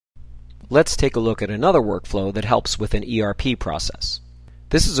Let's take a look at another workflow that helps with an ERP process.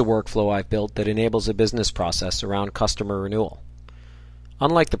 This is a workflow I've built that enables a business process around customer renewal.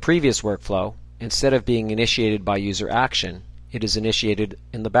 Unlike the previous workflow, instead of being initiated by user action, it is initiated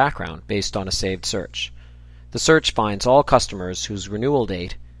in the background based on a saved search. The search finds all customers whose renewal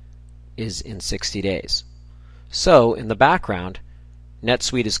date is in 60 days. So, in the background,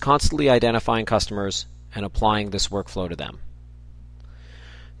 NetSuite is constantly identifying customers and applying this workflow to them.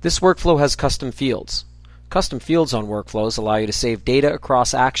 This workflow has custom fields. Custom fields on workflows allow you to save data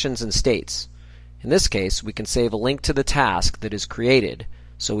across actions and states. In this case, we can save a link to the task that is created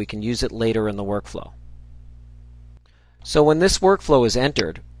so we can use it later in the workflow. So when this workflow is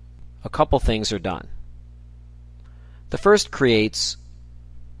entered, a couple things are done. The first creates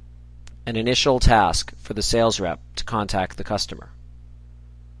an initial task for the sales rep to contact the customer.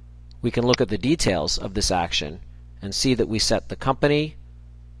 We can look at the details of this action and see that we set the company,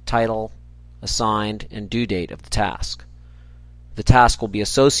 title, assigned, and due date of the task. The task will be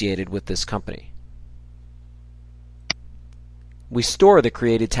associated with this company. We store the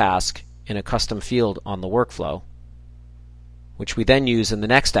created task in a custom field on the workflow, which we then use in the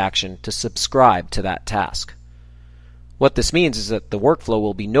next action to subscribe to that task. What this means is that the workflow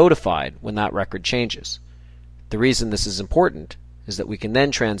will be notified when that record changes. The reason this is important is that we can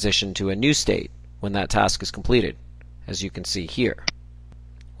then transition to a new state when that task is completed, as you can see here.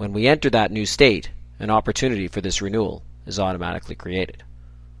 When we enter that new state, an opportunity for this renewal is automatically created.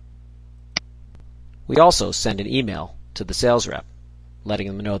 We also send an email to the sales rep, letting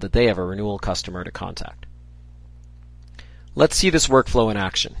them know that they have a renewal customer to contact. Let's see this workflow in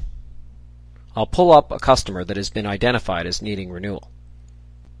action. I'll pull up a customer that has been identified as needing renewal.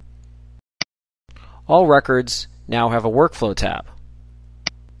 All records now have a workflow tab,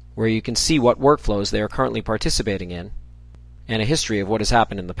 where you can see what workflows they are currently participating in and a history of what has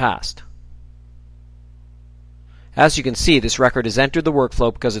happened in the past. As you can see, this record has entered the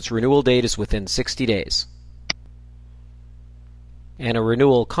workflow because its renewal date is within 60 days. And a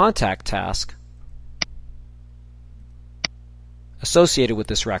renewal contact task associated with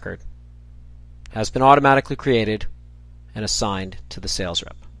this record has been automatically created and assigned to the sales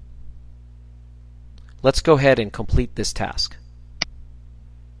rep. Let's go ahead and complete this task.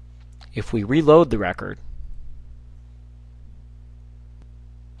 If we reload the record,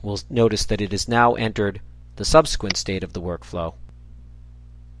 we'll notice that it has now entered the subsequent state of the workflow,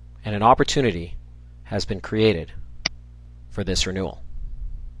 and an opportunity has been created for this renewal.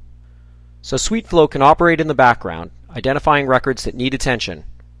 So SuiteFlow can operate in the background, identifying records that need attention,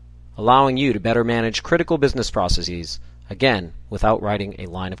 allowing you to better manage critical business processes, again, without writing a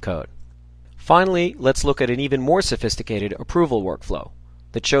line of code. Finally, let's look at an even more sophisticated approval workflow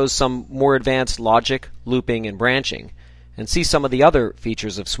that shows some more advanced logic, looping, and branching, and see some of the other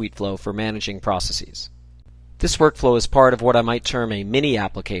features of SuiteFlow for managing processes. This workflow is part of what I might term a mini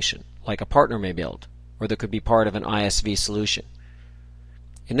application, like a partner may build, or that could be part of an ISV solution.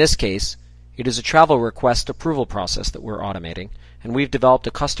 In this case, it is a travel request approval process that we're automating, and we've developed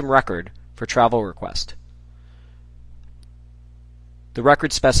a custom record for travel request. The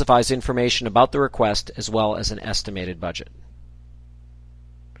record specifies information about the request as well as an estimated budget.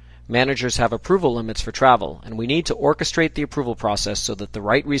 Managers have approval limits for travel, and we need to orchestrate the approval process so that the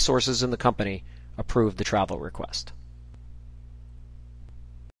right resources in the company approve the travel request.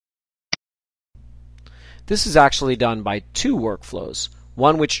 This is actually done by two workflows,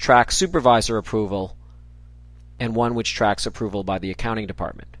 one which tracks supervisor approval and one which tracks approval by the accounting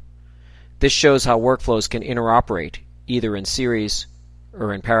department. This shows how workflows can interoperate either in series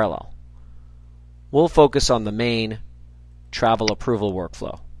or in parallel. We'll focus on the main travel approval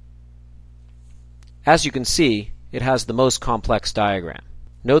workflow. As you can see, it has the most complex diagram.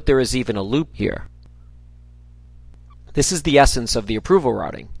 Note there is even a loop here. This is the essence of the approval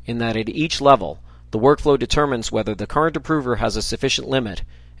routing, in that at each level, the workflow determines whether the current approver has a sufficient limit,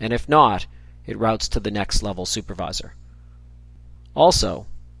 and if not, it routes to the next level supervisor. Also,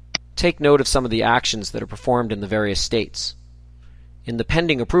 take note of some of the actions that are performed in the various states. In the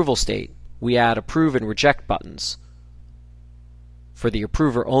pending approval state, we add approve and reject buttons for the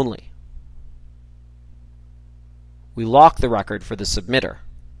approver only. We lock the record for the submitter.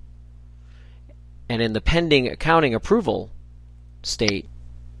 And in the pending accounting approval state,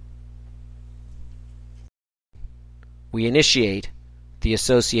 we initiate the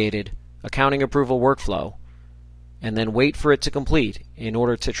associated accounting approval workflow and then wait for it to complete in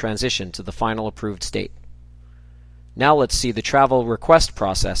order to transition to the final approved state. Now let's see the travel request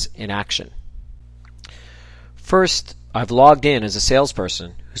process in action. First, I've logged in as a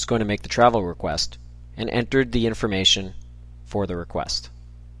salesperson who's going to make the travel request and entered the information for the request.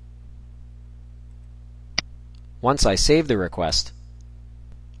 Once I save the request,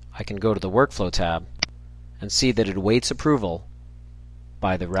 I can go to the Workflow tab and see that it awaits approval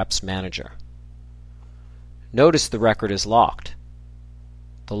by the rep's manager. Notice the record is locked.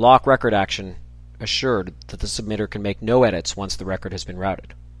 The lock record action assured that the submitter can make no edits once the record has been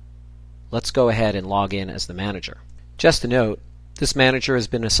routed. Let's go ahead and log in as the manager. Just a note, this manager has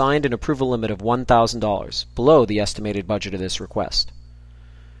been assigned an approval limit of $1,000, below the estimated budget of this request.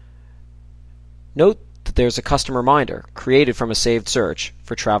 Note that there's a custom reminder created from a saved search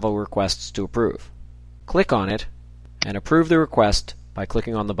for travel requests to approve. Click on it and approve the request by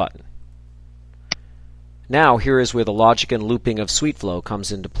clicking on the button. Now here is where the logic and looping of SuiteFlow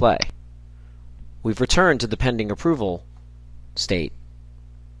comes into play. We've returned to the pending approval state,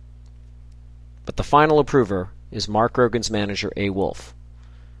 but the final approver is Mark Rogan's manager, A. Wolf.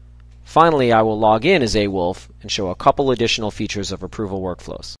 Finally, I will log in as A. Wolf and show a couple additional features of approval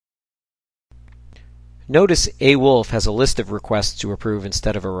workflows. Notice A. Wolf has a list of requests to approve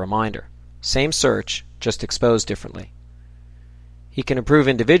instead of a reminder. Same search, just exposed differently. He can approve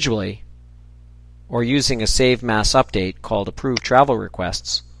individually, or using a save mass update called Approve Travel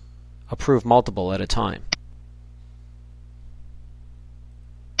Requests, approve multiple at a time.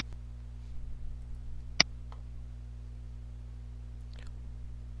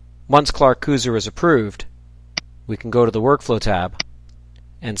 Once Clark Kuzer is approved, we can go to the Workflow tab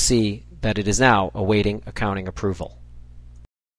and see that it is now awaiting accounting approval.